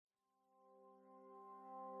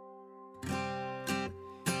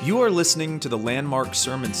You are listening to the Landmark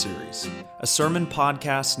Sermon Series, a sermon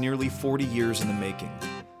podcast nearly 40 years in the making.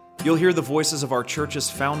 You'll hear the voices of our church's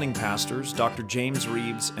founding pastors, Dr. James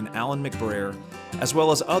Reeves and Alan McBrayer, as well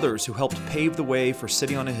as others who helped pave the way for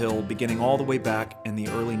City on a Hill beginning all the way back in the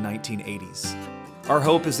early 1980s. Our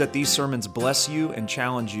hope is that these sermons bless you and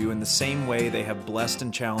challenge you in the same way they have blessed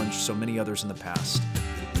and challenged so many others in the past.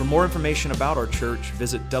 For more information about our church,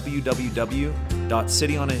 visit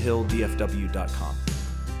www.cityonahilldfw.com.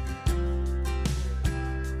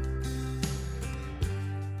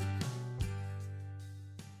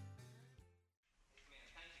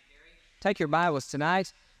 Take your Bibles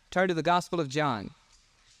tonight, turn to the Gospel of John.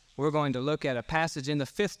 We're going to look at a passage in the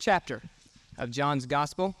 5th chapter of John's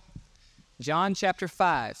Gospel, John chapter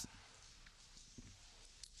 5.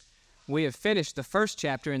 We have finished the 1st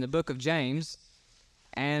chapter in the book of James,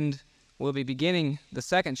 and we'll be beginning the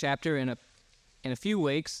 2nd chapter in a few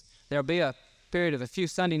weeks. There'll be a period of a few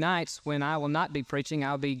Sunday nights when I will not be preaching.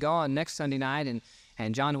 I'll be gone next Sunday night,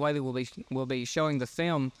 and John Whaley will be showing the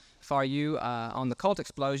film for you on the cult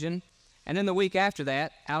explosion. And then the week after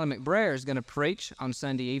that, Alan McBrayer is going to preach on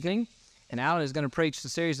Sunday evening, and Alan is going to preach a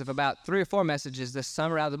series of about 3 or 4 messages this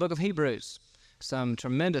summer out of the book of Hebrews, some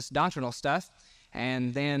tremendous doctrinal stuff.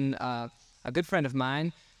 And then a good friend of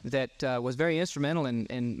mine that was very instrumental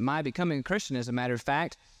in my becoming a Christian, as a matter of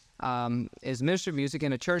fact, is minister of music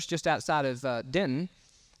in a church just outside of Denton,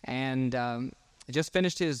 and just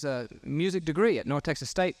finished his music degree at North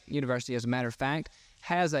Texas State University, as a matter of fact,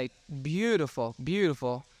 has a beautiful,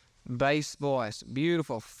 beautiful bass voice,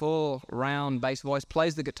 beautiful, full, round bass voice,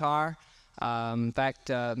 plays the guitar. In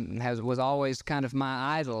fact, was always kind of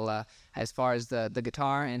my idol as far as the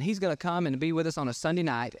guitar. And he's going to come and be with us on a Sunday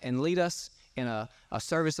night and lead us in a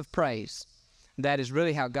service of praise. That is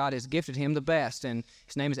really how God has gifted him the best. And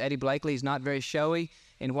his name is Eddie Blakely. He's not very showy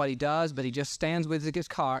in what he does, but he just stands with his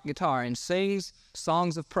guitar and sings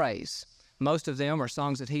songs of praise. Most of them are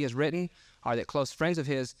songs that he has written or that close friends of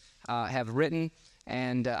his have written.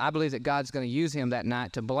 And I believe that God's going to use him that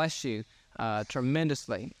night to bless you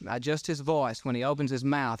tremendously. Just his voice, when he opens his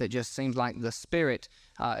mouth, it just seems like the Spirit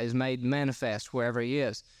is made manifest wherever he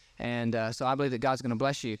is. And so I believe that God's going to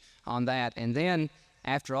bless you on that. And then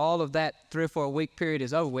after all of that 3 or 4 week period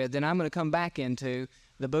is over with, then I'm going to come back into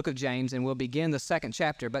the book of James and we'll begin the 2nd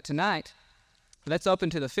chapter. But tonight, let's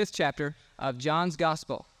open to the 5th chapter of John's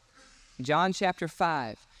Gospel, John chapter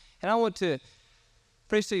 5. And I want to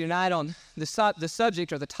preach to you tonight on the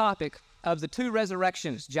subject or the topic of the 2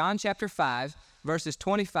 resurrections, John chapter 5, verses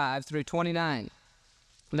 25 through 29.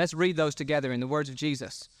 Let's read those together in the words of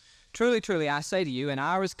Jesus. Truly, truly, I say to you, an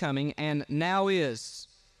hour is coming, and now is,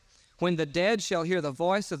 when the dead shall hear the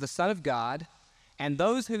voice of the Son of God, and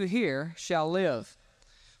those who hear shall live.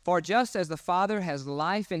 For just as the Father has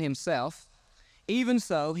life in himself, even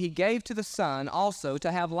so he gave to the Son also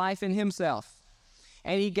to have life in himself.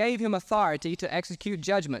 And he gave him authority to execute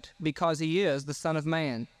judgment, because he is the Son of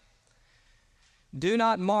Man. Do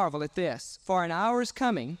not marvel at this, for an hour is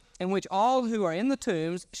coming in which all who are in the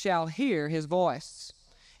tombs shall hear his voice,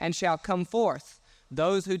 and shall come forth,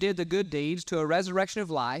 those who did the good deeds to a resurrection of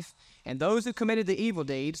life, and those who committed the evil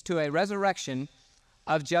deeds to a resurrection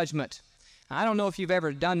of judgment. I don't know if you've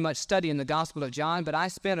ever done much study in the Gospel of John, but I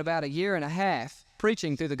spent about 1.5 years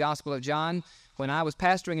preaching through the Gospel of John when I was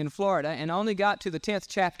pastoring in Florida, and only got to the 10th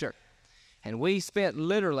chapter. And we spent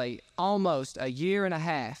literally almost 1.5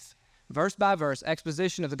 years, verse by verse,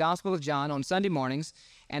 exposition of the Gospel of John on Sunday mornings,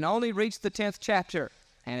 and only reached the 10th chapter.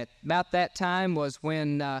 And at about that time was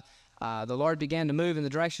when the Lord began to move in the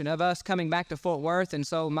direction of us coming back to Fort Worth, and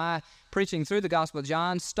so my preaching through the Gospel of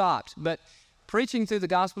John stopped. But preaching through the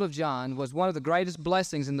Gospel of John was one of the greatest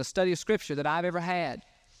blessings in the study of Scripture that I've ever had.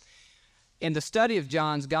 In the study of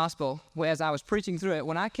John's Gospel, as I was preaching through it,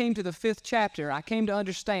 when I came to the 5th chapter, I came to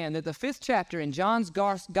understand that the 5th chapter in John's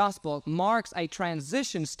Gospel marks a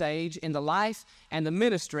transition stage in the life and the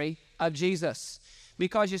ministry of Jesus.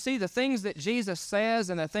 Because you see, the things that Jesus says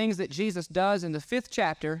and the things that Jesus does in the 5th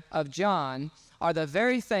chapter of John are the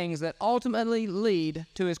very things that ultimately lead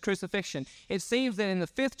to his crucifixion. It seems that in the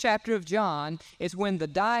 5th chapter of John, it's when the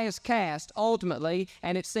die is cast ultimately,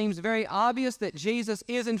 and it seems very obvious that Jesus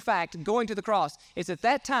is in fact going to the cross. It's at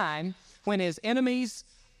that time when his enemies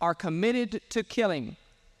are committed to killing.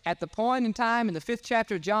 At the point in time in the 5th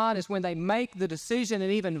chapter of John is when they make the decision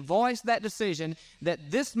and even voice that decision that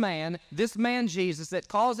this man Jesus that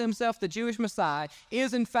calls himself the Jewish Messiah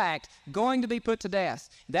is in fact going to be put to death.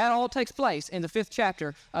 That all takes place in the 5th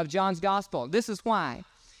chapter of John's Gospel. This is why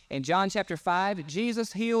in John chapter 5,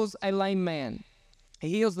 Jesus heals a lame man. He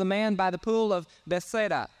heals the man by the pool of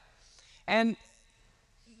Bethsaida. And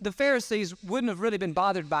the Pharisees wouldn't have really been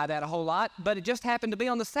bothered by that a whole lot, but it just happened to be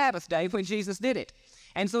on the Sabbath day when Jesus did it.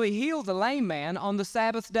 And so he healed the lame man on the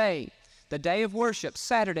Sabbath day, the day of worship,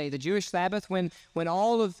 Saturday, the Jewish Sabbath, when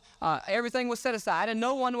all of everything was set aside and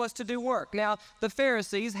no one was to do work. Now, the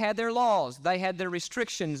Pharisees had their laws. They had their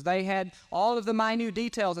restrictions. They had all of the minute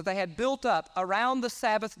details that they had built up around the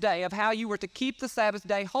Sabbath day of how you were to keep the Sabbath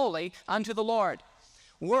day holy unto the Lord.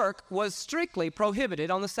 Work was strictly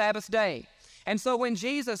prohibited on the Sabbath day. And so when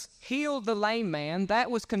Jesus healed the lame man,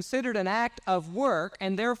 that was considered an act of work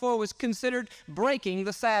and therefore was considered breaking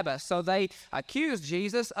the Sabbath. So they accused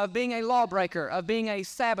Jesus of being a lawbreaker, of being a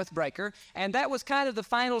Sabbath breaker, and that was kind of the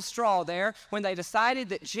final straw there when they decided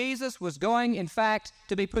that Jesus was going, in fact,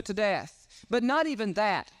 to be put to death. But not even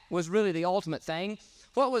that was really the ultimate thing.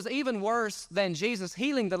 What was even worse than Jesus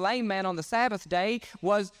healing the lame man on the Sabbath day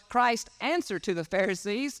was Christ's answer to the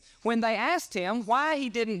Pharisees when they asked him why he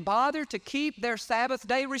didn't bother to keep their Sabbath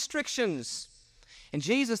day restrictions. And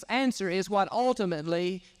Jesus' answer is what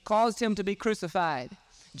ultimately caused him to be crucified.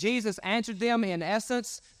 Jesus answered them in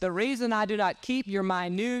essence, the reason I do not keep your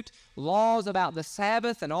minute laws about the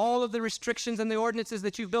Sabbath and all of the restrictions and the ordinances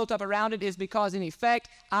that you've built up around it is because in effect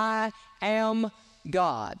I am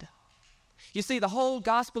God. You see, the whole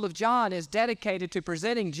Gospel of John is dedicated to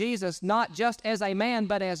presenting Jesus not just as a man,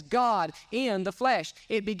 but as God in the flesh.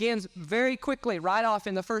 It begins very quickly, right off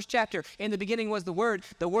in the first chapter. In the beginning was the Word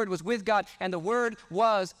was with God, and the Word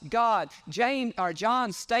was God.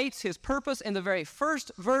 John states his purpose in the very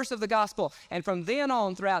first verse of the Gospel, and from then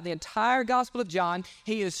on, throughout the entire Gospel of John,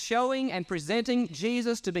 he is showing and presenting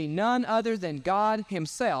Jesus to be none other than God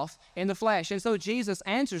himself in the flesh. And so Jesus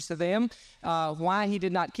answers to them why he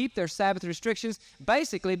did not keep their Sabbath restrictions,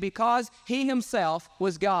 basically because he himself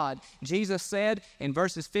was God. Jesus said in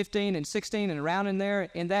verses 15 and 16 and around in there,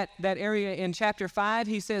 in that area in chapter 5,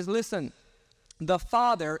 he says, listen, the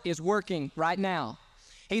Father is working right now.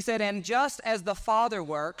 He said, and just as the Father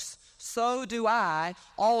works, so do I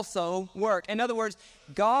also work. In other words,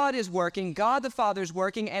 God is working, God the Father is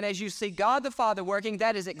working, and as you see God the Father working,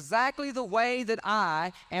 that is exactly the way that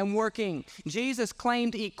I am working. Jesus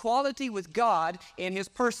claimed equality with God in his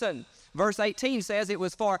person. Verse 18 says, it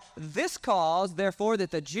was for this cause, therefore,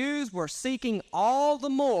 that the Jews were seeking all the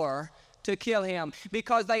more to kill him,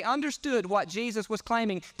 because they understood what Jesus was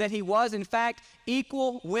claiming, that he was in fact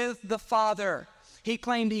equal with the Father. He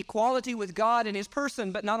claimed equality with God in his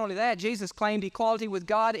person, but not only that, Jesus claimed equality with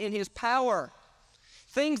God in his power.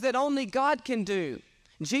 Things that only God can do,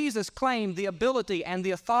 Jesus claimed the ability and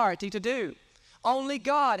the authority to do. Only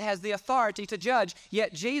God has the authority to judge,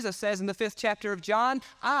 yet Jesus says in the 5th chapter of John,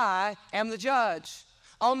 I am the judge.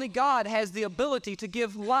 Only God has the ability to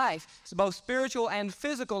give life, both spiritual and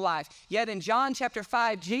physical life. Yet in John chapter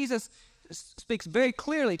 5, Jesus speaks very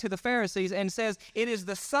clearly to the Pharisees and says, it is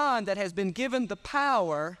the Son that has been given the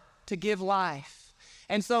power to give life.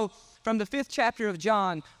 And so from the 5th chapter of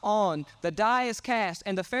John on, the die is cast,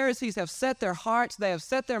 and the Pharisees have set their hearts, they have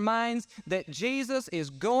set their minds that Jesus is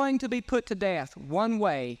going to be put to death one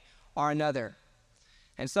way or another.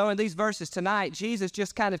 And so in these verses tonight, Jesus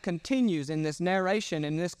just kind of continues in this narration,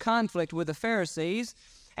 in this conflict with the Pharisees,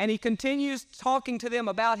 and he continues talking to them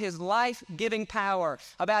about his life-giving power,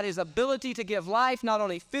 about his ability to give life not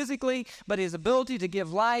only physically, but his ability to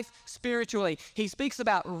give life spiritually. He speaks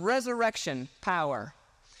about resurrection power.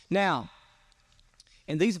 Now,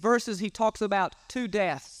 in these verses, he talks about two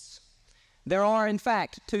deaths. There are, in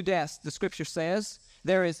fact, two deaths, the Scripture says.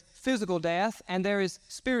 There is physical death and there is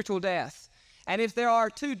spiritual death. And if there are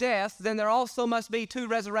two deaths, then there also must be two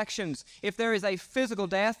resurrections. If there is a physical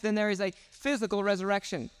death, then there is a physical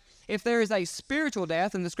resurrection. If there is a spiritual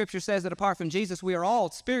death, and the Scripture says that apart from Jesus we are all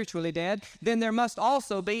spiritually dead, then there must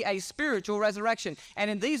also be a spiritual resurrection. And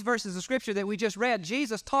in these verses of Scripture that we just read,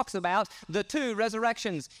 Jesus talks about the two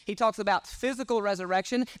resurrections. He talks about physical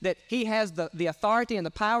resurrection, that he has the authority and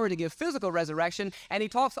the power to give physical resurrection, and he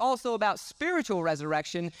talks also about spiritual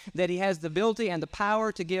resurrection, that he has the ability and the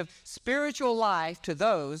power to give spiritual life to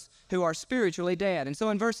those who are spiritually dead. And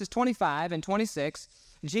so in verses 25 and 26,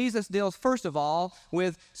 Jesus deals first of all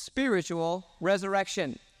with spiritual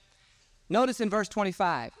resurrection. Notice in verse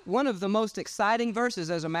 25, one of the most exciting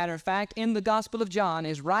verses, as a matter of fact, in the Gospel of John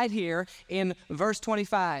is right here in verse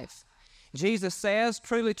 25. Jesus says,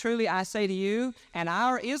 truly, truly, I say to you, an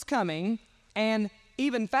hour is coming, and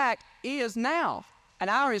even in fact is now. An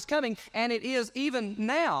hour is coming, and it is even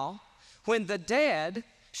now, when the dead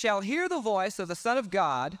shall hear the voice of the Son of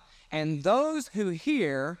God, and those who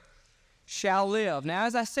hear shall live. Now,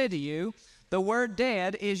 as I said to you, the word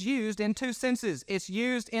dead is used in two senses. It's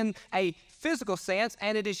used in a physical sense,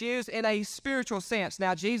 and it is used in a spiritual sense.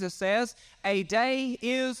 Now, Jesus says, a day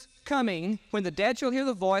is coming when the dead shall hear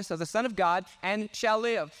the voice of the Son of God and shall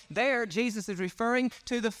live. There, Jesus is referring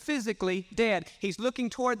to the physically dead. He's looking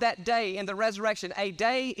toward that day in the resurrection. A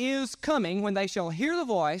day is coming when they shall hear the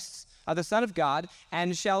voice of the Son of God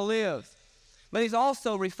and shall live. But he's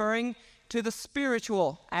also referring to the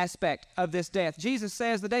spiritual aspect of this death. Jesus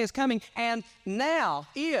says the day is coming, and now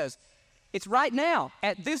is. It's right now,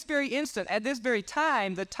 at this very instant, at this very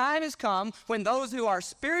time, the time has come when those who are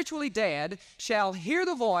spiritually dead shall hear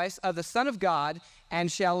the voice of the Son of God and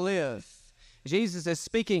shall live. Jesus is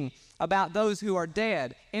speaking about those who are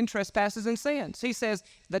dead in trespasses and sins. He says,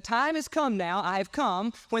 the time has come now, I have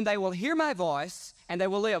come, when they will hear my voice and they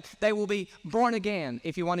will live. They will be born again,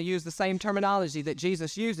 if you want to use the same terminology that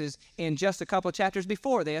Jesus uses in just a couple of chapters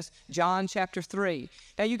before this, John chapter 3.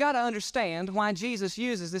 Now, you got to understand why Jesus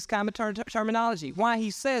uses this kind of terminology, why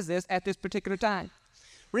he says this at this particular time.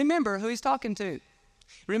 Remember who he's talking to.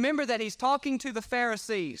 Remember that he's talking to the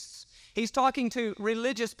Pharisees. He's talking to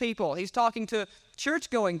religious people. He's talking to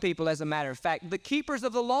church-going people, as a matter of fact, the keepers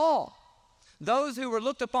of the law, those who were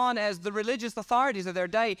looked upon as the religious authorities of their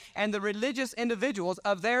day and the religious individuals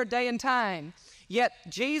of their day and time. Yet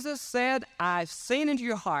Jesus said, I've seen into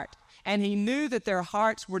your heart. And he knew that their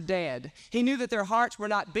hearts were dead. He knew that their hearts were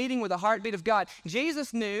not beating with the heartbeat of God.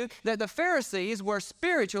 Jesus knew that the Pharisees were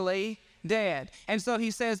spiritually dead. And so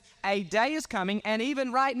he says, a day is coming, and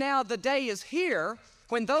even right now the day is here,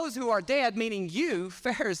 when those who are dead, meaning you,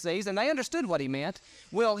 Pharisees, and they understood what he meant,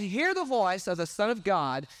 will hear the voice of the Son of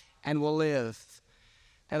God and will live.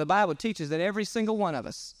 Now, the Bible teaches that every single one of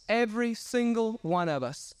us,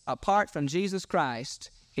 apart from Jesus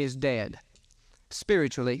Christ, is dead,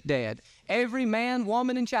 spiritually dead. Every man,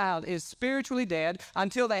 woman, and child is spiritually dead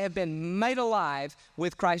until they have been made alive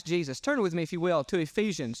with Christ Jesus. Turn with me, if you will, to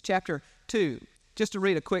Ephesians chapter 2, just to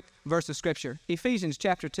read a quick verse of Scripture. Ephesians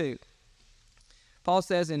chapter 2. Paul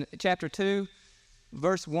says in chapter 2,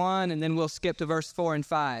 verse 1, and then we'll skip to verse 4 and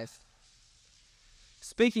 5.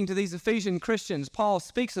 Speaking to these Ephesian Christians, Paul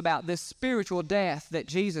speaks about this spiritual death that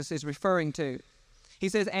Jesus is referring to. He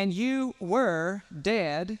says, and you were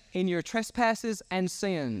dead in your trespasses and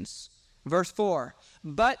sins. Verse 4,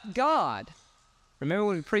 but God. Remember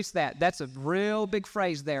when we preached that? That's a real big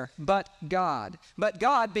phrase there. But God. But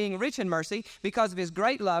God, being rich in mercy, because of his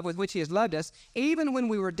great love with which he has loved us, even when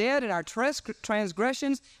we were dead in our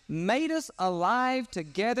transgressions, made us alive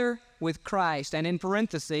together with Christ. And in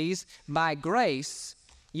parentheses, by grace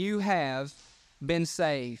you have been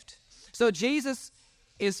saved. So Jesus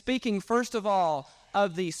is speaking first of all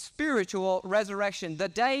of the spiritual resurrection. The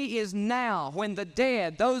day is now when the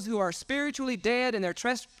dead, those who are spiritually dead in their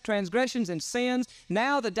transgressions and sins,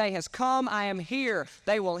 now the day has come. I am here.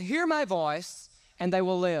 They will hear my voice and they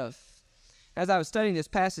will live. As I was studying this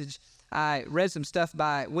passage, I read some stuff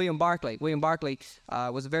by William Barclay. William Barclay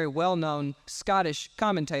was a very well-known Scottish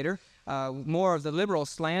commentator, more of the liberal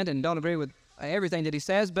slant, and don't agree with everything that he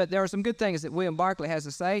says, but there are some good things that William Barclay has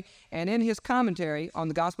to say. And in his commentary on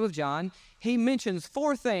the Gospel of John, he mentions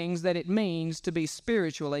 4 things that it means to be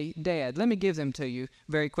spiritually dead. Let me give them to you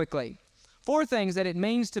very quickly. 4 things that it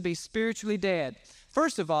means to be spiritually dead.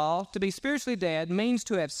 First of all, to be spiritually dead means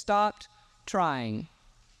to have stopped trying.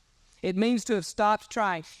 It means to have stopped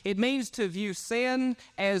trying. It means to view sin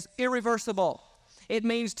as irreversible. It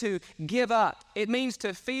means to give up. It means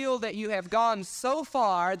to feel that you have gone so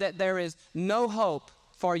far that there is no hope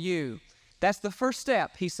for you. That's the first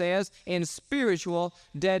step, he says, in spiritual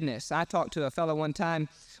deadness. I talked to a fellow one time,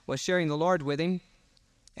 was sharing the Lord with him,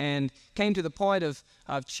 and came to the point of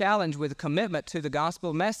challenge with commitment to the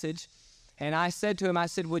gospel message. And I said to him,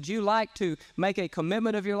 would you like to make a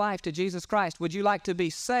commitment of your life to Jesus Christ? Would you like to be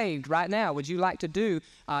saved right now? Would you like to do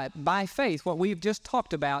by faith what we've just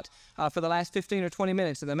talked about for the last 15 or 20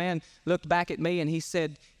 minutes? And the man looked back at me and he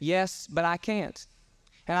said, yes, but I can't.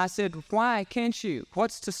 And I said, why can't you?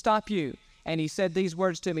 What's to stop you? And he said these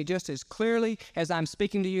words to me just as clearly as I'm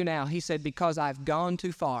speaking to you now. He said, because I've gone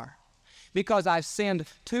too far. Because I've sinned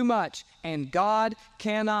too much and God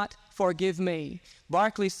cannot forgive me.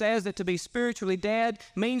 Barclay says that to be spiritually dead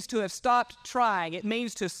means to have stopped trying. It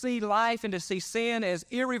means to see life and to see sin as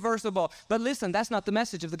irreversible. But listen, that's not the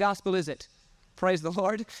message of the gospel, is it? Praise the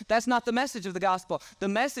Lord. That's not the message of the gospel. The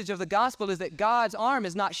message of the gospel is that God's arm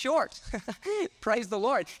is not short. Praise the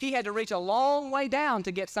Lord. He had to reach a long way down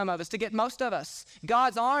to get some of us, to get most of us.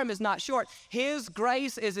 God's arm is not short. His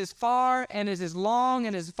grace is as far and is as long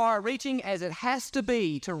and as far-reaching as it has to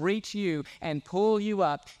be to reach you and pull you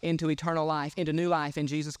up into eternal life, into new life in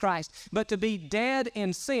Jesus Christ. But to be dead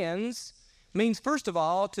in sins means, first of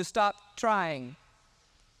all, to stop trying.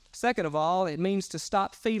 Second of all, it means to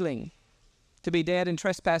stop feeling. To be dead in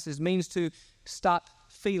trespasses means to stop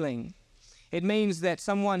feeling. It means that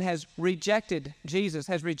someone has rejected Jesus,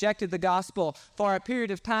 has rejected the gospel for a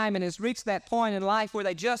period of time and has reached that point in life where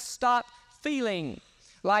they just stop feeling.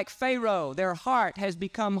 Like Pharaoh, their heart has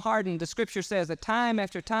become hardened. The scripture says that time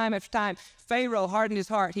after time after time, Pharaoh hardened his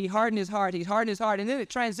heart. He hardened his heart. He hardened his heart. And then a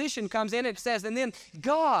transition comes in. It says, and then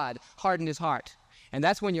God hardened his heart. And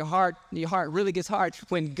that's when your heart really gets hard,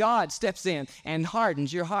 when God steps in and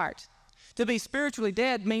hardens your heart. To be spiritually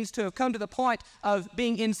dead means to have come to the point of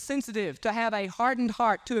being insensitive, to have a hardened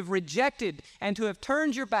heart, to have rejected and to have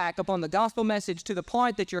turned your back upon the gospel message to the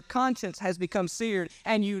point that your conscience has become seared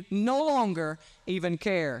and you no longer even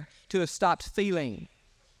care, to have stopped feeling,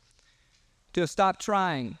 to have stopped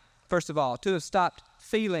trying, first of all, to have stopped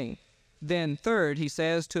feeling. Then third, he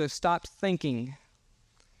says, to have stopped thinking.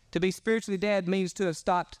 To be spiritually dead means to have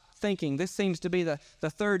stopped thinking. This seems to be the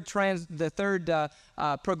third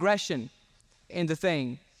progression in the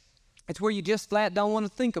thing. It's where you just flat don't want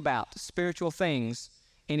to think about spiritual things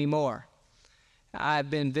anymore. I've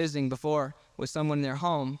been visiting before with someone in their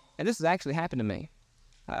home, and this has actually happened to me.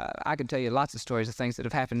 I can tell you lots of stories of things that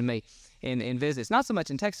have happened to me in visits. Not so much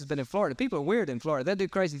in Texas, but in Florida. People are weird in Florida. They do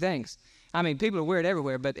crazy things. I mean, people are weird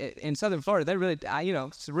everywhere, but in southern Florida, they really,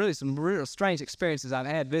 it's really some real strange experiences I've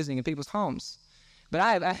had visiting in people's homes.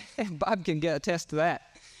 But Bob can attest to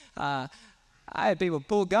that. I had people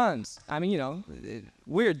pull guns. I mean,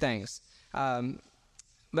 weird things. But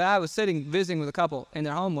I was visiting with a couple in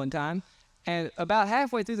their home one time, and about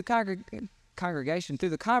halfway through the congregation, through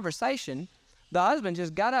the conversation, the husband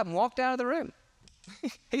just got up and walked out of the room.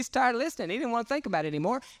 He started listening. He didn't want to think about it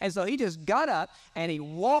anymore, and so he just got up and he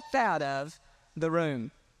walked out of the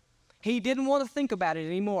room. He didn't want to think about it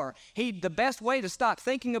anymore. The best way to stop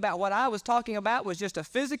thinking about what I was talking about was just to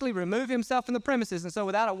physically remove himself from the premises. And so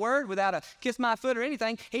without a word, without a kiss my foot or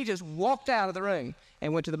anything, he just walked out of the room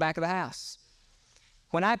and went to the back of the house.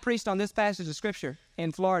 When I preached on this passage of Scripture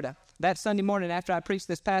in Florida, that Sunday morning after I preached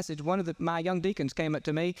this passage, one of my young deacons came up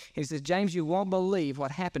to me. He says, "James, you won't believe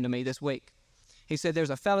what happened to me this week." He said, "There's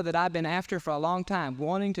a fellow that I've been after for a long time,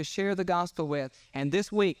 wanting to share the gospel with. And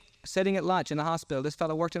this week, sitting at lunch in the hospital," this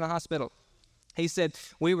fellow worked in a hospital. He said,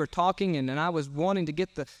 "We were talking and I was wanting to get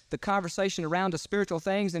the conversation around to spiritual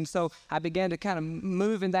things, and so I began to kind of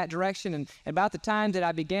move in that direction. And about the time that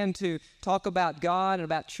I began to talk about God and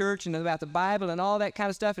about church and about the Bible and all that kind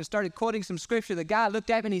of stuff and started quoting some scripture, the guy looked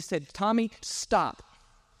at me and he said, 'Tommy, stop.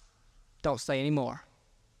 Don't say any more.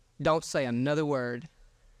 Don't say another word.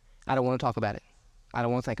 I don't want to talk about it. I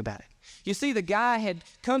don't want to think about it.'" You see, the guy had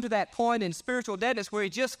come to that point in spiritual deadness where he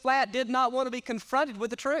just flat did not want to be confronted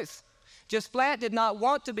with the truth. Just flat did not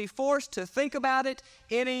want to be forced to think about it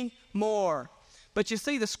anymore. But you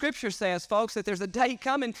see, the scripture says, folks, that there's a day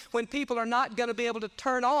coming when people are not going to be able to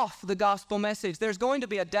turn off the gospel message. There's going to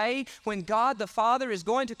be a day when God the Father is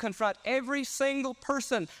going to confront every single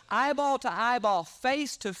person, eyeball to eyeball,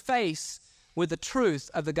 face to face, with the truth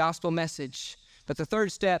of the gospel message. But the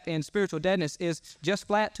third step in spiritual deadness is just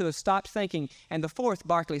flat to have stopped thinking. And the fourth,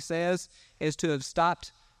 Barclay says, is to have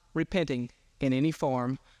stopped repenting in any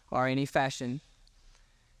form or any fashion.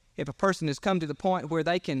 If a person has come to the point where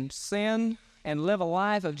they can sin and live a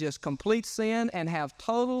life of just complete sin and have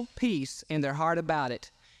total peace in their heart about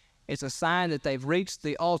it, it's a sign that they've reached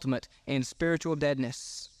the ultimate in spiritual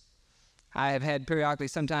deadness. I have had periodically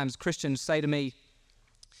sometimes Christians say to me,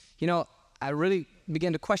 I really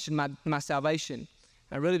began to question my salvation.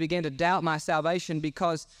 I really began to doubt my salvation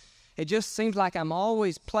because it just seems like I'm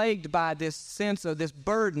always plagued by this sense of this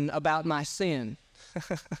burden about my sin.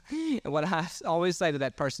 And what I always say to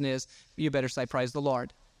that person is, you better say praise the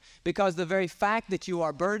Lord. Because the very fact that you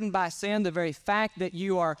are burdened by sin, the very fact that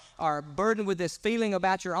you are burdened with this feeling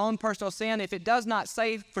about your own personal sin, if it does not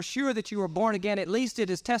say for sure that you are born again, at least it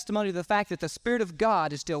is testimony to the fact that the Spirit of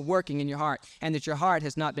God is still working in your heart and that your heart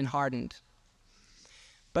has not been hardened.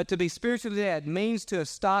 But to be spiritually dead means to have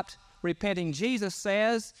stopped repenting. Jesus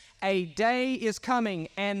says, a day is coming,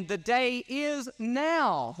 and the day is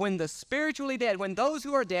now, when the spiritually dead, when those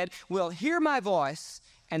who are dead will hear my voice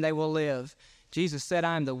and they will live. Jesus said,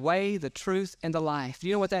 I am the way, the truth, and the life. Do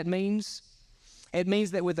you know what that means? It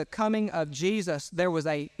means that with the coming of Jesus, there was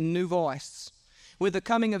a new voice. With the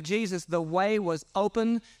coming of Jesus, the way was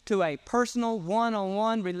open to a personal,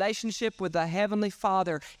 one-on-one relationship with the Heavenly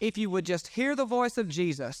Father if you would just hear the voice of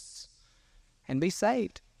Jesus and be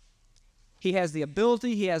saved. He has the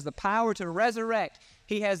ability, he has the power to resurrect.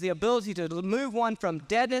 He has the ability to move one from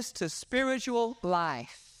deadness to spiritual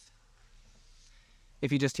life.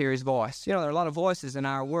 If you just hear his voice. There are a lot of voices in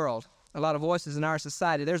our world, a lot of voices in our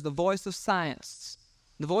society. There's the voice of science.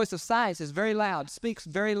 The voice of science is very loud, speaks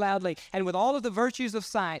very loudly, and with all of the virtues of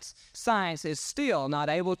science, science is still not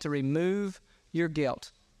able to remove your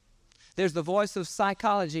guilt. There's the voice of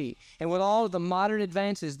psychology, and with all of the modern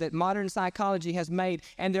advances that modern psychology has made,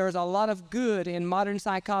 and there is a lot of good in modern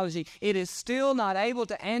psychology, it is still not able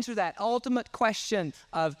to answer that ultimate question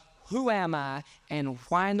of who am I and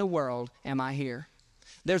why in the world am I here?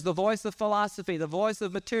 There's the voice of philosophy, the voice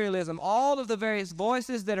of materialism, all of the various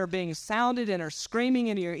voices that are being sounded and are screaming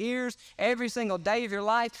into your ears every single day of your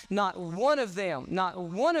life. Not one of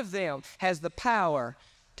them has the power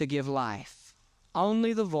to give life.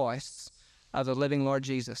 Only the voice of the living Lord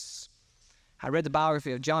Jesus. I read the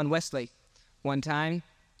biography of John Wesley one time.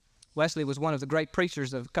 Wesley was one of the great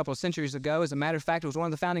preachers of a couple of centuries ago. As a matter of fact, he was one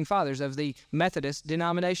of the founding fathers of the Methodist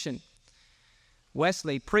denomination.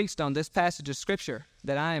 Wesley preached on this passage of Scripture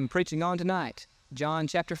that I am preaching on tonight, John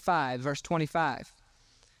chapter 5, verse 25.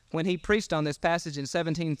 When he preached on this passage in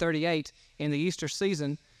 1738 in the Easter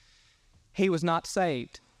season, he was not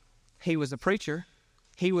saved. He was a preacher.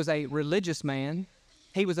 He was a religious man.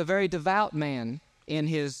 He was a very devout man in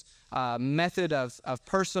his method of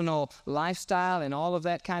personal lifestyle and all of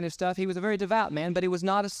that kind of stuff. He was a very devout man, but he was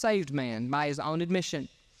not a saved man by his own admission.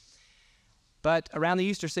 But around the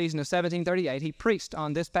Easter season of 1738, he preached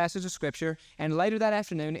on this passage of Scripture, and later that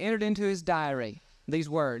afternoon entered into his diary these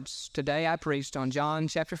words, "Today I preached on John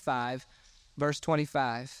chapter 5, verse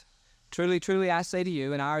 25. Truly, truly, I say to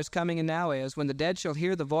you, an hour is coming and now is, when the dead shall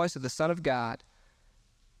hear the voice of the Son of God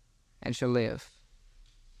and shall live."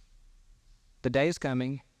 The day is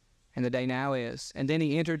coming, and the day now is. And then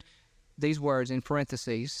he entered these words in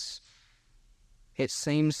parentheses. It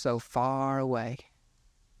seems so far away.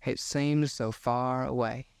 It seems so far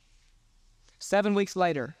away. 7 weeks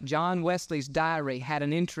later, John Wesley's diary had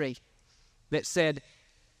an entry that said,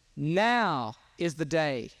 "Now is the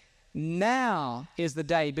day. Now is the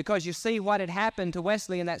day." Because you see what had happened to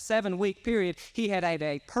Wesley in that 7-week period. He had had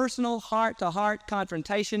a personal heart-to-heart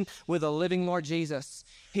confrontation with the living Lord Jesus.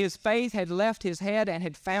 His faith had left his head and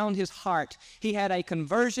had found his heart. He had a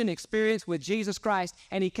conversion experience with Jesus Christ,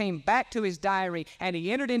 and he came back to his diary, and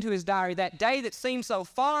he entered into his diary, that day that seemed so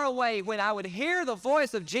far away when I would hear the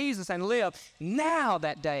voice of Jesus and live. Now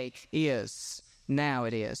that day is. Now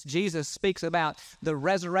it is. Jesus speaks about the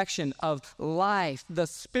resurrection of life, the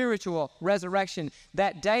spiritual resurrection,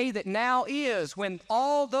 that day that now is, when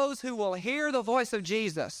all those who will hear the voice of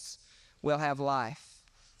Jesus will have life,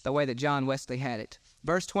 the way that John Wesley had it.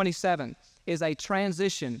 Verse 27 is a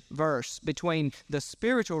transition verse between the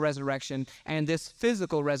spiritual resurrection and this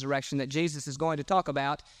physical resurrection that Jesus is going to talk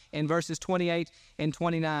about in verses 28 and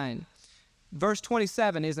 29. Verse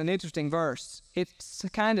 27 is an interesting verse. It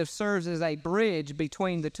kind of serves as a bridge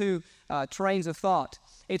between the two trains of thought.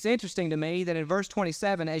 It's interesting to me that in verse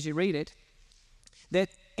 27, as you read it, that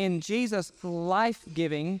in Jesus'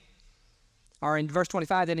 life-giving, or in verse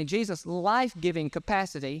 25, that in Jesus' life-giving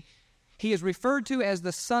capacity, he is referred to as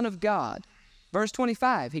the Son of God. Verse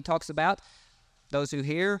 25, he talks about those who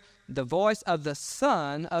hear the voice of the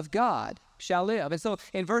Son of God shall live. And so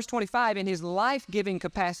in verse 25, in his life-giving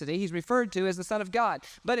capacity, he's referred to as the Son of God.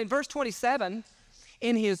 But in verse 27,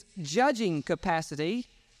 in his judging capacity,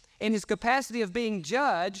 in his capacity of being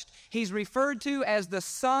judged, he's referred to as the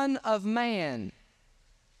Son of Man.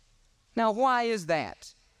 Now, why is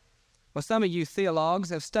that? Well, some of you theologues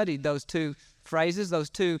have studied those two phrases, those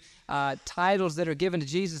two titles that are given to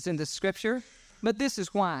Jesus in the Scripture, but this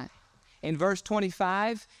is why. In verse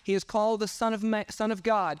 25, he is called the Son of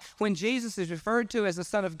God. When Jesus is referred to as the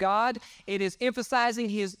Son of God, it is emphasizing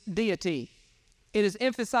his deity. It is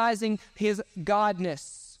emphasizing his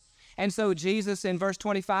godness. And so Jesus in verse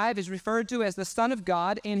 25 is referred to as the Son of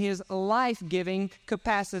God in his life-giving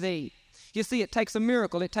capacity. You see, it takes a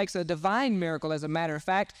miracle. It takes a divine miracle, as a matter of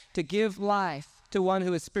fact, to give life to one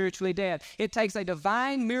who is spiritually dead. It takes a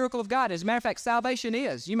divine miracle of God. As a matter of fact, salvation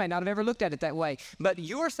is. You may not have ever looked at it that way, but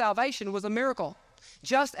your salvation was a miracle.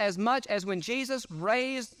 Just as much as when Jesus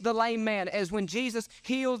raised the lame man, as when Jesus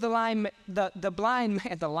healed the blind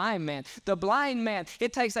man.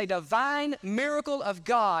 It takes a divine miracle of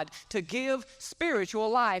God to give spiritual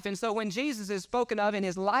life. And so when Jesus is spoken of in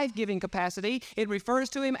his life-giving capacity, it refers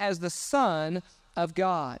to him as the Son of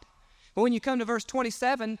God. But when you come to verse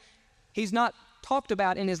 27, he's not talked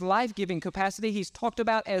about in his life-giving capacity. He's talked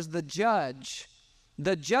about as the judge,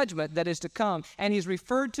 the judgment that is to come. And he's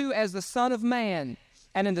referred to as the Son of Man.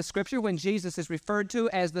 And in the Scripture, when Jesus is referred to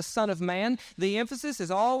as the Son of Man, the emphasis is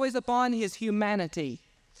always upon his humanity.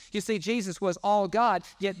 You see, Jesus was all God,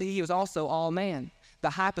 yet he was also all man. the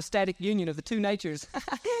hypostatic union of the two natures.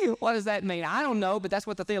 What does that mean? I don't know, but that's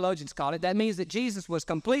what the theologians call it. That means that Jesus was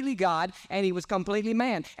completely God and he was completely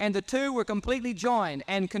man, and the two were completely joined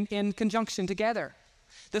and in conjunction together.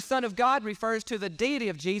 The Son of God refers to the deity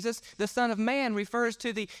of Jesus. The Son of Man refers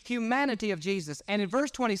to the humanity of Jesus. And in verse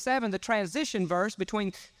 27, the transition verse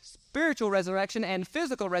between spiritual resurrection and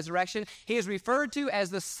physical resurrection, he is referred to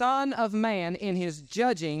as the Son of Man in his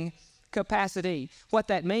judging capacity. What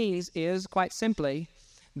that means is, quite simply,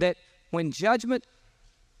 that when judgment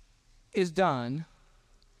is done,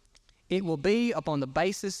 it will be upon the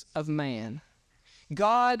basis of man.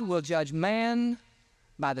 God will judge man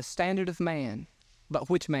by the standard of man. But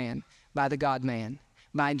which man? By the God-man,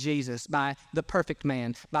 by Jesus, by the perfect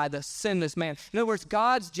man, by the sinless man. In other words,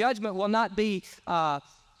 God's judgment will not be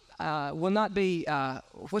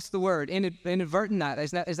what's the word? Inadvertent.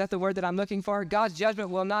 Is that the word that I'm looking for? God's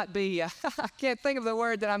judgment will not be, I can't think of the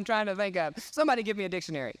word that I'm trying to think of. Somebody give me a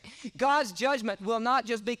dictionary. God's judgment will not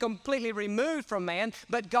just be completely removed from man,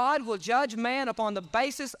 but God will judge man upon the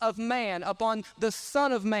basis of man, upon the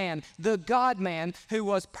Son of Man, the God-man, who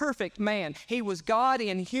was perfect man. He was God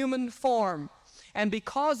in human form. And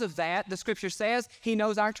because of that, the Scripture says, he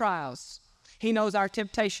knows our trials. He knows our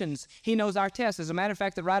temptations. He knows our tests. As a matter of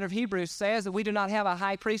fact, the writer of Hebrews says that we do not have a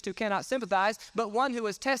high priest who cannot sympathize, but one who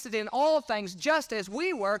is tested in all things just as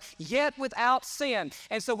we were, yet without sin.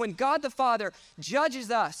 And so when God the Father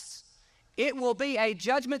judges us, it will be a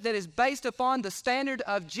judgment that is based upon the standard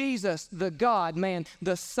of Jesus, the God-man,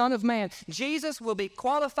 the Son of Man. Jesus will be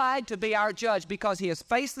qualified to be our judge because he has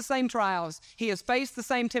faced the same trials, he has faced the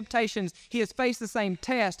same temptations, he has faced the same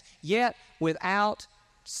test, yet without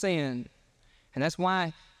sin. And that's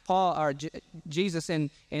why Jesus in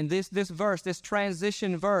this verse, this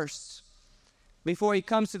transition verse, before he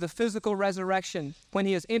comes to the physical resurrection, when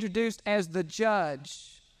he is introduced as the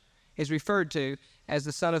judge, is referred to as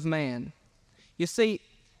the Son of Man. You see,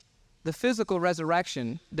 the physical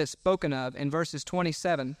resurrection that's spoken of in verses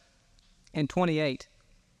 27 and 28,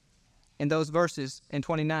 in those verses in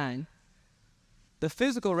 29, the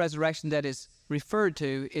physical resurrection that is referred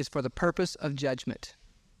to is for the purpose of judgment.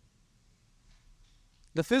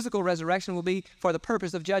 The physical resurrection will be for the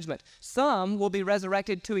purpose of judgment. Some will be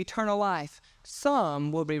resurrected to eternal life.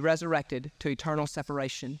 Some will be resurrected to eternal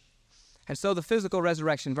separation. And so the physical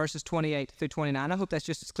resurrection, verses 28 through 29, I hope that's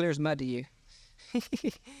just as clear as mud to you.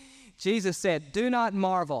 Jesus said, "Do not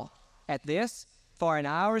marvel at this, for an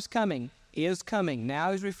hour is coming.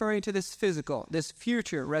 Now he's referring to this physical, this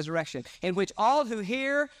future resurrection, in which all who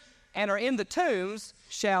hear and are in the tombs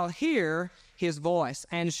shall hear his voice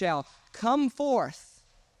and shall come forth."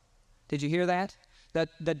 Did you hear that?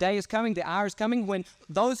 The day is coming, the hour is coming, when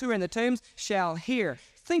those who are in the tombs shall hear.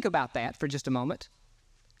 Think about that for just a moment.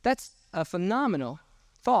 That's a phenomenal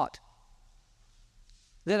thought.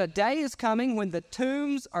 That a day is coming when the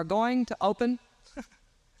tombs are going to open.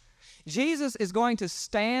 Jesus is going to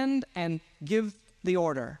stand and give the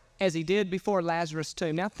order, as he did before Lazarus'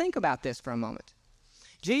 tomb. Now think about this for a moment.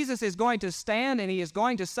 Jesus is going to stand and he is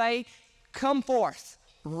going to say, "Come forth.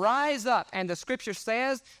 Rise up." And the Scripture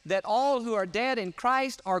says that all who are dead in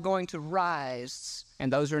Christ are going to rise.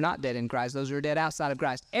 And those who are not dead in Christ, those who are dead outside of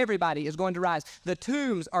Christ, everybody is going to rise. The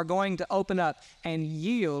tombs are going to open up and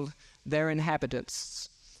yield their inhabitants.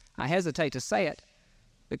 I hesitate to say it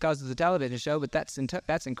because of the television show, but that's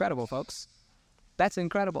incredible, folks. That's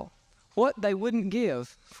incredible. What they wouldn't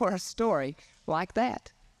give for a story like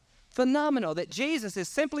that. Phenomenal that Jesus is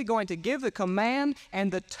simply going to give the command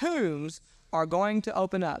and the tombs are going to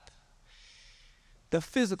open up. The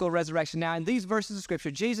physical resurrection. Now, in these verses of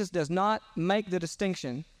Scripture, Jesus does not make the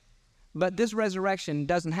distinction, but this resurrection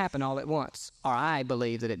doesn't happen all at once, or I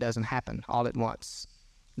believe that it doesn't happen all at once.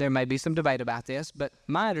 There may be some debate about this, but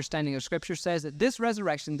my understanding of Scripture says that this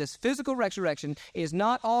resurrection, this physical resurrection, is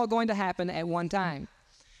not all going to happen at one time.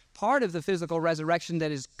 Part of the physical resurrection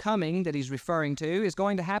that is coming, that he's referring to, is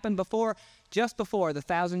going to happen just before the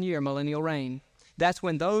 1,000-year millennial reign. That's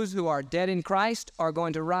when those who are dead in Christ are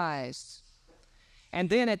going to rise. And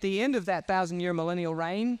then at the end of that 1,000-year millennial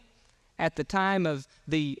reign, at the time of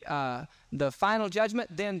the final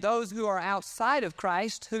judgment, then those who are outside of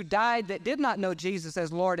Christ, who died that did not know Jesus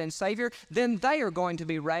as Lord and Savior, then they are going to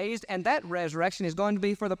be raised, and that resurrection is going to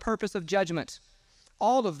be for the purpose of judgment.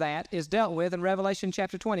 All of that is dealt with in Revelation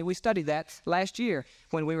chapter 20. We studied that last year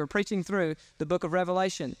when we were preaching through the book of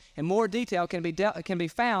Revelation, and more detail can be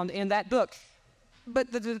found in that book.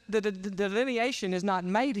 But the delineation is not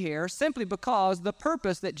made here simply because the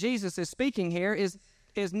purpose that Jesus is speaking here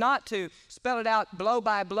is not to spell it out blow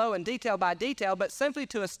by blow and detail by detail, but simply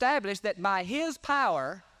to establish that by his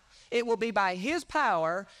power It will be by his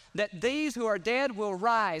power that these who are dead will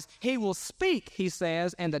rise. He will speak, he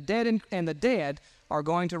says, and the dead are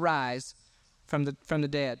going to rise from the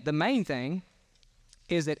dead. The main thing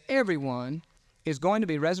is that everyone is going to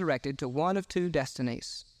be resurrected to one of two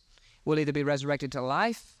destinies. Will either be resurrected to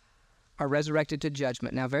life or resurrected to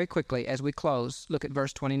judgment. Now, very quickly, as we close, look at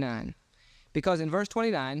verse 29. Because in verse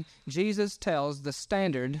 29, Jesus tells the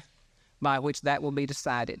standard by which that will be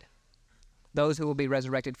decided. Those who will be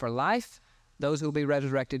resurrected for life, those who will be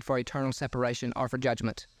resurrected for eternal separation or for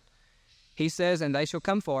judgment. He says, and they shall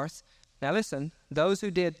come forth. Now listen, those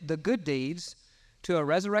who did the good deeds to a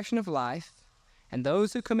resurrection of life, and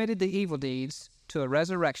those who committed the evil deeds to a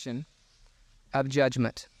resurrection of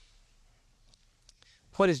judgment.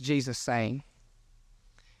 What is Jesus saying?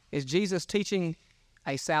 Is Jesus teaching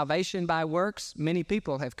a salvation by works? Many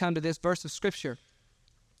people have come to this verse of Scripture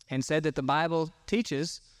and said that the Bible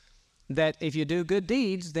teaches that if you do good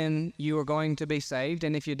deeds, then you are going to be saved,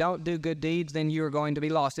 and if you don't do good deeds, then you are going to be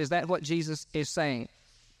lost. Is that what Jesus is saying?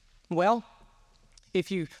 Well, if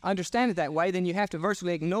you understand it that way, then you have to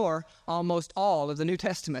virtually ignore almost all of the New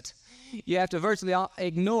Testament. You have to virtually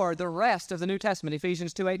ignore the rest of the New Testament.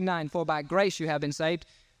 Ephesians 2, 8, and 9, for by grace you have been saved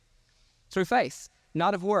through faith,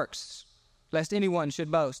 not of works, lest anyone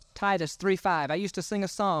should boast. Titus 3:5. I used to sing a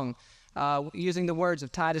song using the words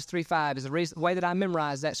of Titus 3:5 is the way that I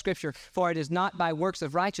memorized that scripture. For it is not by works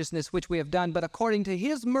of righteousness which we have done, but according to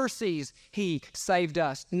his mercies he saved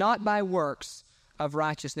us, not by works of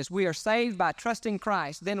righteousness. We are saved by trusting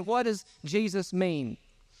Christ. Then what does Jesus mean?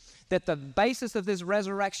 That the basis of this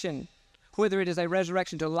resurrection, whether it is a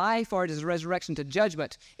resurrection to life or it is a resurrection to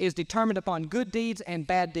judgment, is determined upon good deeds and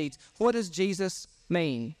bad deeds. What does Jesus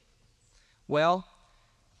mean? Well,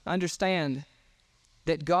 understand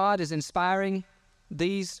that God is inspiring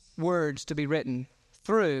these words to be written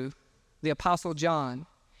through the Apostle John.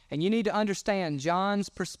 And you need to understand John's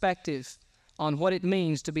perspective on what it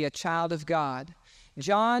means to be a child of God.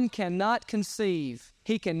 John cannot conceive,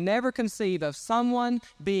 he can never conceive of someone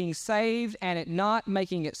being saved and it not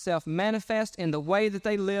making itself manifest in the way that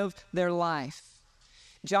they live their life.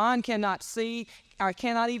 John cannot see or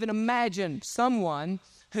cannot even imagine someone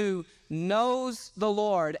who knows the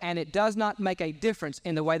Lord and it does not make a difference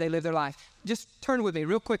in the way they live their life. Just turn with me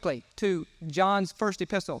real quickly to John's first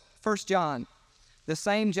epistle, 1 John. The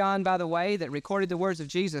same John, by the way, that recorded the words of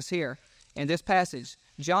Jesus here in this passage.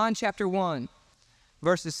 John chapter 1,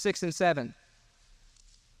 verses 6 and 7.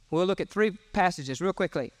 We'll look at three passages real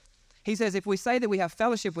quickly. He says, if we say that we have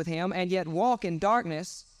fellowship with him and yet walk in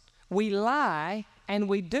darkness, we lie and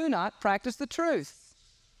we do not practice the truth.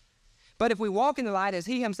 But if we walk in the light as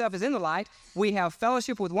he himself is in the light, we have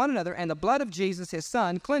fellowship with one another, and the blood of Jesus, his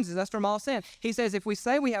son, cleanses us from all sin. He says, if we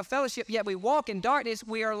say we have fellowship, yet we walk in darkness,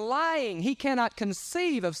 we are lying. He cannot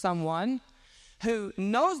conceive of someone who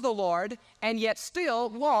knows the Lord and yet still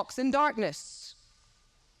walks in darkness.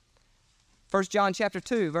 1 John chapter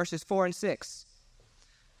 2, verses 4 and 6.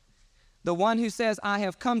 The one who says, I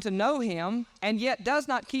have come to know him, and yet does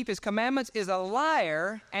not keep his commandments is a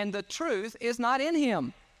liar, and the truth is not in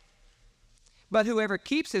him. But whoever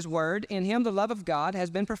keeps his word, in him the love of God has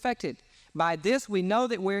been perfected. By this we know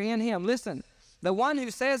that we're in him. Listen, the one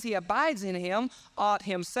who says he abides in him ought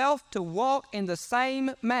himself to walk in the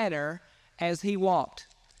same manner as he walked.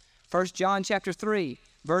 1 John chapter 3,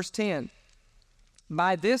 verse 10.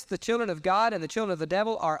 By this the children of God and the children of the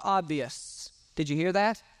devil are obvious. Did you hear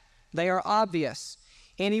that? They are obvious.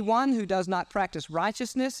 Anyone who does not practice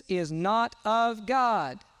righteousness is not of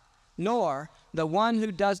God, nor the one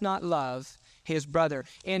who does not love his brother.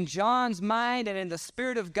 In John's mind and in the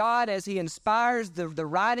Spirit of God, as he inspires the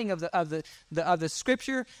writing of the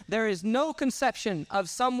Scripture, there is no conception of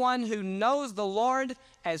someone who knows the Lord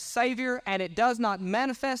as Savior, and it does not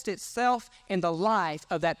manifest itself in the life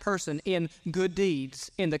of that person in good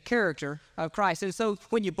deeds, in the character of Christ. And so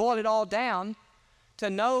when you boil it all down,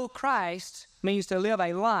 to know Christ means to live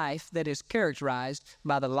a life that is characterized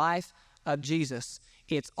by the life of Jesus.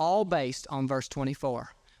 It's all based on verse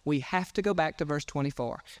 24. We have to go back to verse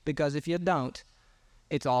 24, because if you don't,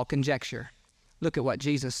 it's all conjecture. Look at what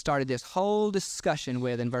Jesus started this whole discussion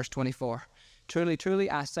with in verse 24. Truly, truly,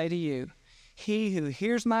 I say to you, he who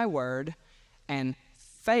hears my word and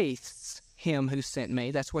faiths him who sent me,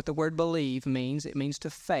 that's what the word believe means. It means to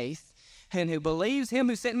faith. And who believes him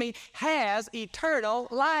who sent me has eternal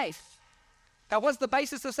life. Now, what's the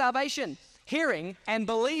basis of salvation? Hearing and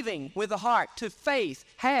believing with the heart to faith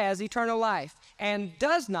has eternal life and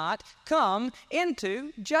does not come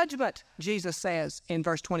into judgment, Jesus says in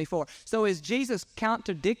verse 24. So is Jesus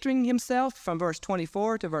contradicting himself from verse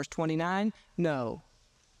 24 to verse 29? No.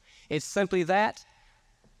 It's simply that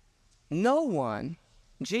No one,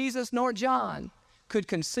 Jesus nor John, could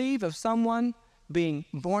conceive of someone being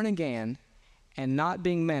born again and not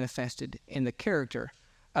being manifested in the character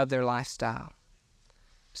of their lifestyle.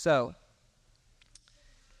 So,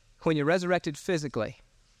 when you're resurrected physically,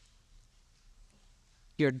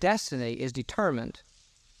 your destiny is determined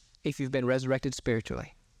if you've been resurrected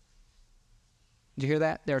spiritually. Did you hear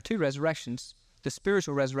that? There are two resurrections, the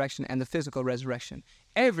spiritual resurrection and the physical resurrection.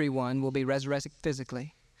 Everyone will be resurrected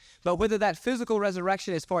physically. But whether that physical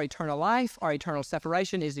resurrection is for eternal life or eternal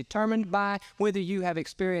separation is determined by whether you have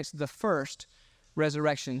experienced the first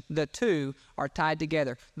resurrection. The two are tied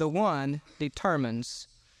together. The one determines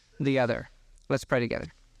the other. Let's pray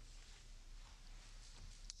together.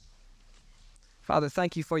 Father,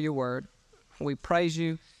 thank you for your word. We praise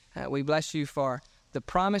you. We bless you for the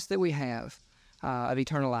promise that we have of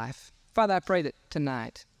eternal life. Father, I pray that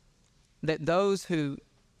tonight, that those who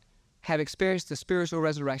have experienced the spiritual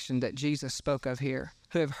resurrection that Jesus spoke of here,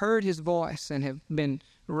 who have heard his voice and have been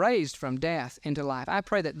raised from death into life, I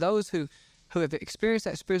pray that those who have experienced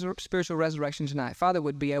that spiritual resurrection tonight, Father,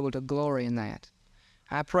 would be able to glory in that.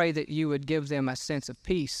 I pray that you would give them a sense of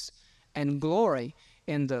peace and glory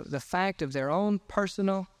in the fact of their own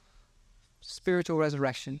personal spiritual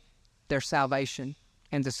resurrection, their salvation,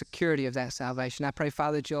 and the security of that salvation. I pray,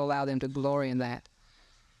 Father, that you'll allow them to glory in that.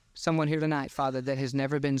 Someone here tonight, Father, that has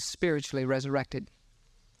never been spiritually resurrected,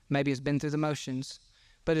 maybe has been through the motions,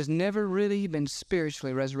 but has never really been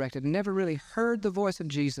spiritually resurrected, never really heard the voice of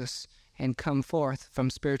Jesus and come forth from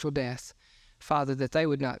spiritual death. Father, that they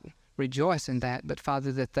would not rejoice in that, but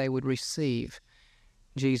Father, that they would receive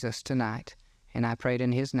Jesus tonight. And I prayed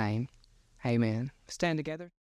in his name. Amen. Stand together.